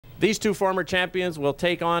These two former champions will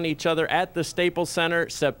take on each other at the Staples Center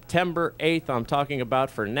September 8th. I'm talking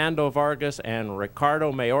about Fernando Vargas and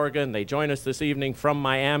Ricardo Mayorga, and they join us this evening from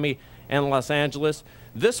Miami and Los Angeles.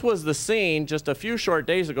 This was the scene just a few short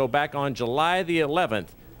days ago, back on July the 11th,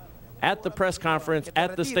 at the press conference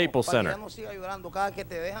at the Staples Center. And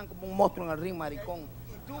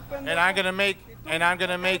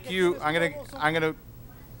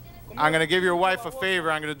I'm gonna give your wife a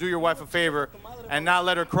favor. I'm gonna do your wife a favor and not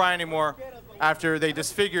let her cry anymore after they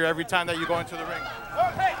disfigure every time that you go into the ring.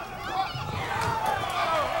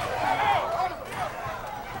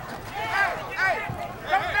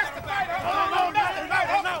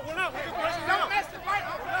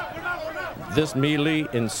 This melee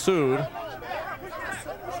ensued.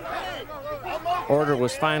 Order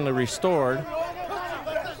was finally restored.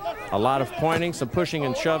 A lot of pointing, some pushing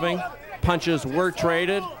and shoving. Punches were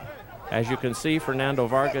traded. As you can see, Fernando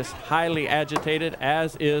Vargas highly agitated,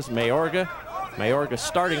 as is Mayorga. Mayorga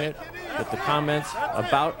starting it with the comments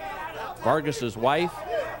about Vargas's wife.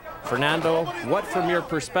 Fernando, what from your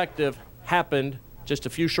perspective happened just a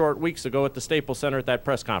few short weeks ago at the Staples Center at that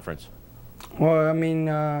press conference? Well, I mean,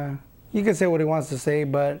 he can say what he wants to say,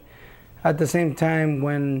 but at the same time,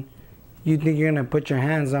 when you think you're gonna put your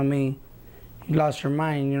hands on me, you lost your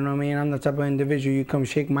mind, you know what I mean? I'm the type of individual, you come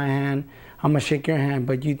shake my hand, I'm gonna shake your hand,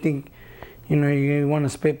 but you think, you know, you wanna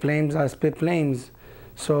spit flames, I spit flames.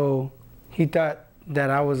 So he thought that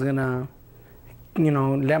I was gonna, you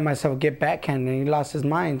know, let myself get backhanded, and he lost his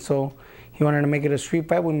mind. So he wanted to make it a street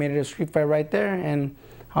fight. We made it a street fight right there, and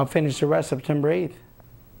I'll finish the rest September 8th.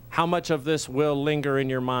 How much of this will linger in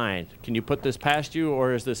your mind? Can you put this past you,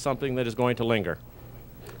 or is this something that is going to linger?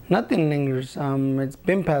 Nothing lingers. It's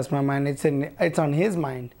been past my mind. It's on his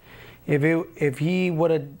mind. If he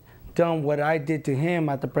would have done what I did to him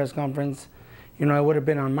at the press conference, you know, it would have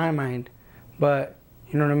been on my mind. But,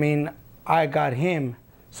 you know what I mean, I got him.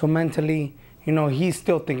 So mentally, you know, he's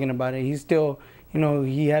still thinking about it. He's still, you know,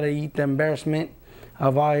 he had to eat the embarrassment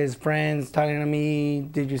of all his friends telling me,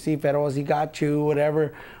 did you see Feroz, he got you,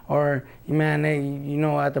 whatever. Or, man, hey, you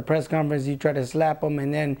know, at the press conference, you try to slap him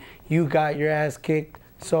and then you got your ass kicked.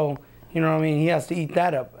 So, you know what I mean, he has to eat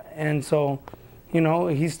that up. And so, you know,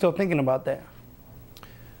 he's still thinking about that.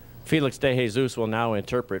 Felix De Jesus will now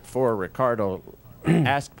interpret for Ricardo.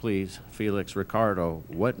 Ask, please, Felix, Ricardo,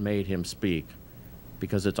 what made him speak?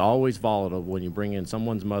 Because it's always volatile when you bring in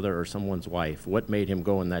someone's mother or someone's wife. What made him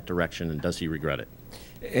go in that direction, and does he regret it?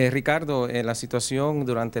 Ricardo, en la situación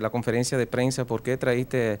durante la conferencia de prensa, ¿por qué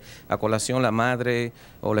traíste a colación la madre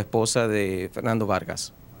o la esposa de Fernando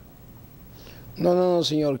Vargas? No,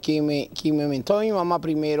 señor. Quien me mentó a mi mamá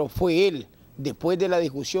primero fue él, después de la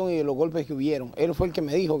discusión y de los golpes que hubieron. Él fue el que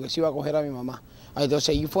me dijo que se iba a coger a mi mamá. Entonces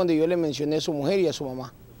ahí fue donde yo le mencioné a su mujer y a su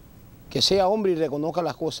mamá. Que sea hombre y reconozca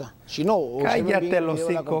las cosas. Si no, cállate,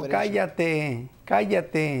 hocico, cállate,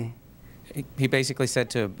 cállate. He basically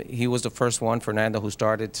said he was the first one, Fernando, who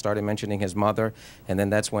started mentioning his mother, and then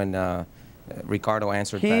that's when Ricardo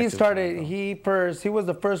answered back. He was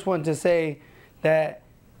the first one to say that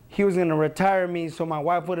he was going to retire me so my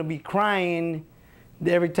wife wouldn't be crying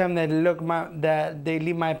every time they they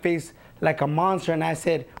leave my face like a monster. And I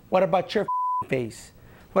said, what about your face?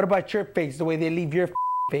 What about your face, the way they leave your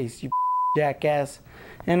face, you jackass?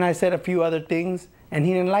 And I said a few other things, and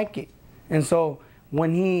he didn't like it. And so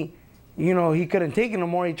when he, you know, he couldn't take it no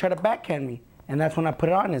more, he tried to backhand me. And that's when I put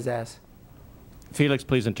it on his ass. Felix,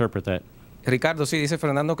 please interpret that. Ricardo, sí, dice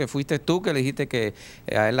Fernando que fuiste tú que le dijiste que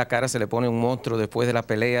a él la cara se le pone un monstruo después de las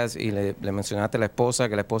peleas y le mencionaste a la esposa,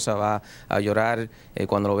 que la esposa va a llorar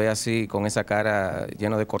cuando lo ve así, con esa cara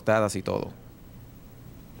lleno de cortadas y todo.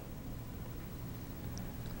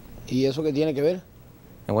 ¿Y eso qué tiene que ver?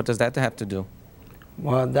 And what does that have to do?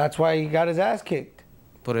 Well, that's why he got his ass kicked.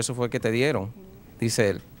 Por eso fue que te dieron, dice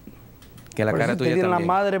él. Que la Por cara eso tuya te dieron también.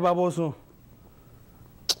 la madre, baboso.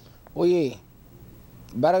 Oye,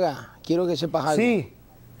 Vargas, quiero que sepas algo. Sí.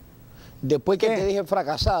 Después que te deje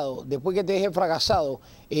fracasado,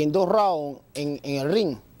 en 2 rounds en el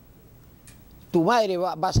ring, tu madre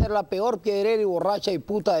va a ser la peor piedrera y borracha y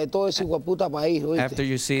puta de todo ese hijueputa país, ¿oíste?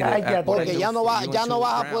 Porque ya no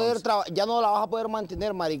la vas a poder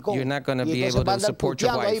mantener, maricón. You're not gonna y be entonces able va a to andar support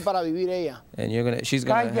your puteando ahí wife. para vivir ella. And she's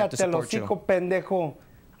gonna have to Cállate, los support you. hocico pendejo.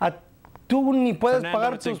 Tú ni puedes Fernando,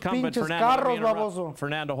 pagar it's tus incumbent. pinches Fernando, let me carros, interrupt. baboso.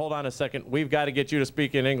 Fernando, hold on a second. We've got to get you to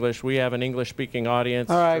speak in English. We have an English-speaking audience.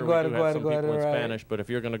 All right, Sure, go we ahead, do go have ahead, some people in all right. Spanish, but if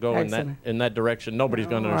you're going to go Excellent. in that direction, nobody's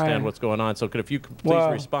going to All understand right. what's going on. So if you could please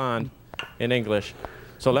respond in English.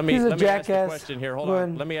 So let me ask you a question here. Hold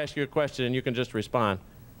on. Let me ask you a question, and you can just respond.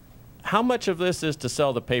 How much of this is to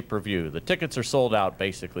sell the pay-per-view? The tickets are sold out,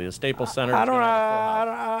 basically. The Staples Center.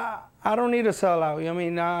 I I don't need to sell out. I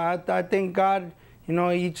mean, I thank God, you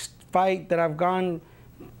know, each fight that I've gone,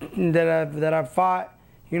 that I've fought,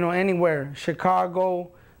 you know, anywhere, Chicago,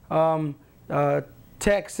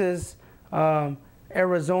 Texas,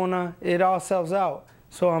 Arizona, it all sells out.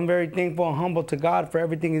 So I'm very thankful and humble to God for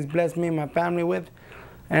everything He's blessed me and my family with.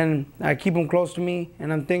 And I keep Him close to me,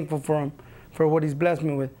 and I'm thankful for Him, for what He's blessed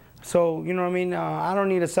me with. So, you know what I mean? I don't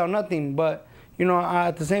need to sell nothing, but, you know,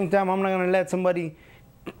 at the same time, I'm not going to let somebody,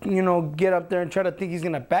 you know, get up there and try to think he's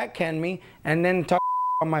going to backhand me and then talk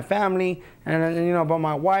about my family and, you know, about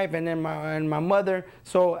my wife and then my mother.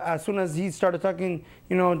 So as soon as he started talking,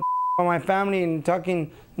 you know, about my family and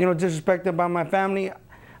talking, you know, disrespecting about my family,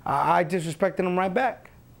 I disrespected him right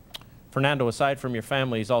back. Fernando, aside from your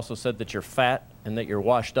family, he's also said that you're fat and that you're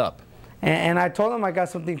washed up. And I told him I got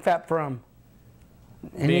something fat for him.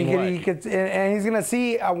 And and he's gonna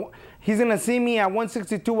see me at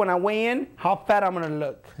 162 when I weigh in, how fat I'm gonna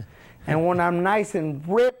look. And when I'm nice and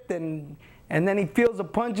ripped and then he feels the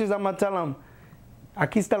punches, I'm gonna tell him,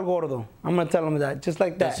 aquí está el gordo. I'm gonna tell him that, just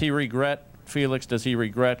like that. Does he regret, Felix, does he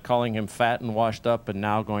regret calling him fat and washed up and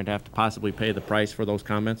now going to have to possibly pay the price for those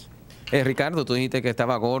comments? Ricardo, tú dijiste que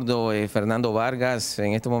estaba gordo. Fernando Vargas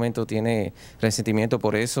en este momento tiene resentimiento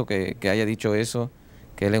por eso, que haya dicho eso,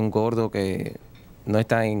 que él es un gordo que no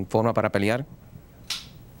está en forma para pelear.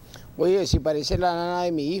 Oye, si parece la nana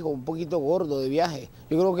de mi hijo, un poquito gordo de viaje.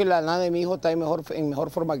 Yo creo que la nana de mi hijo está en mejor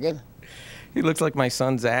forma que él. He looks like my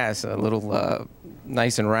son's ass, a little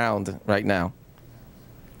nice and round right now.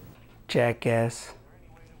 Jackass.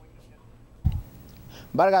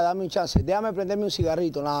 Vargas, dame un chance. Déjame prenderme un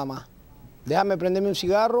cigarrito nada más. Déjame prenderme un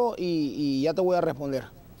cigarro y ya te voy a responder.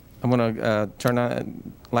 I'm going to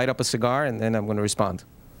light up a cigar and then I'm going to respond.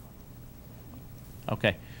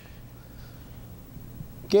 Okay.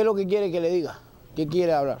 ¿Qué es lo que quiere que le diga? ¿Qué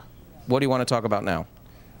quiere hablar? What do you want to talk about now?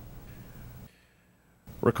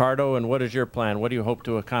 Ricardo, and what is your plan? What do you hope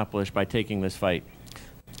to accomplish by taking this fight?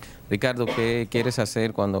 Ricardo, ¿qué quieres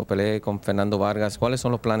hacer cuando pelee con Fernando Vargas? ¿Cuáles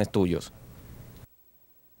son los planes tuyos?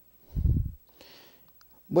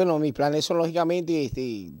 Bueno, mis planes son lógicamente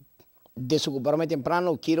desocuparme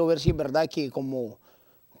temprano. Quiero ver si es verdad que como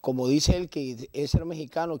dice él que es el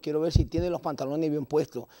mexicano, quiero ver si tiene los pantalones bien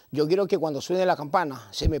puestos. Yo quiero que cuando suene la campana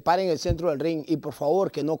se me pare en el centro del ring y por favor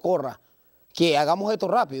que no corra, que hagamos esto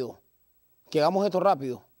rápido, que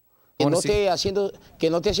no esté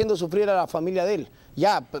haciendo sufrir a la familia de él.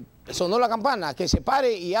 Ya, sonó la campana, que se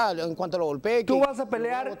pare y ya, en cuando lo golpee. Tú vas a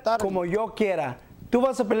pelear como yo quiera. Tú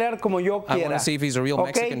vas a pelear como yo quiera. I want to see if he's a real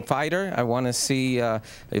Mexican fighter. I want to see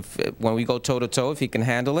if when we go toe-to-toe, if he can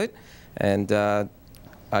handle it. And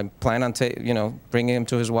I plan on bringing him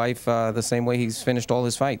to his wife the same way he's finished all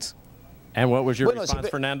his fights. And what was your response,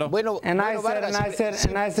 Fernando? I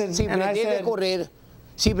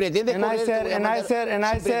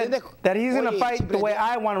said that he's going to fight the way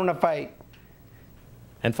I want him to fight.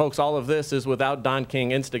 And folks, all of this is without Don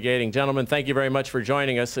King instigating. Gentlemen, thank you very much for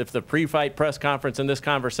joining us. If the pre-fight press conference and this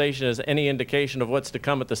conversation is any indication of what's to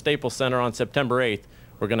come at the Staples Center on September 8th,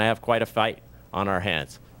 we're going to have quite a fight on our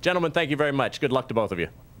hands. Gentlemen, thank you very much. Good luck to both of you.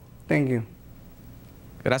 Thank you.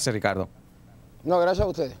 Gracias, Ricardo. No, gracias a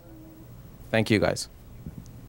ustedes. Thank you, guys.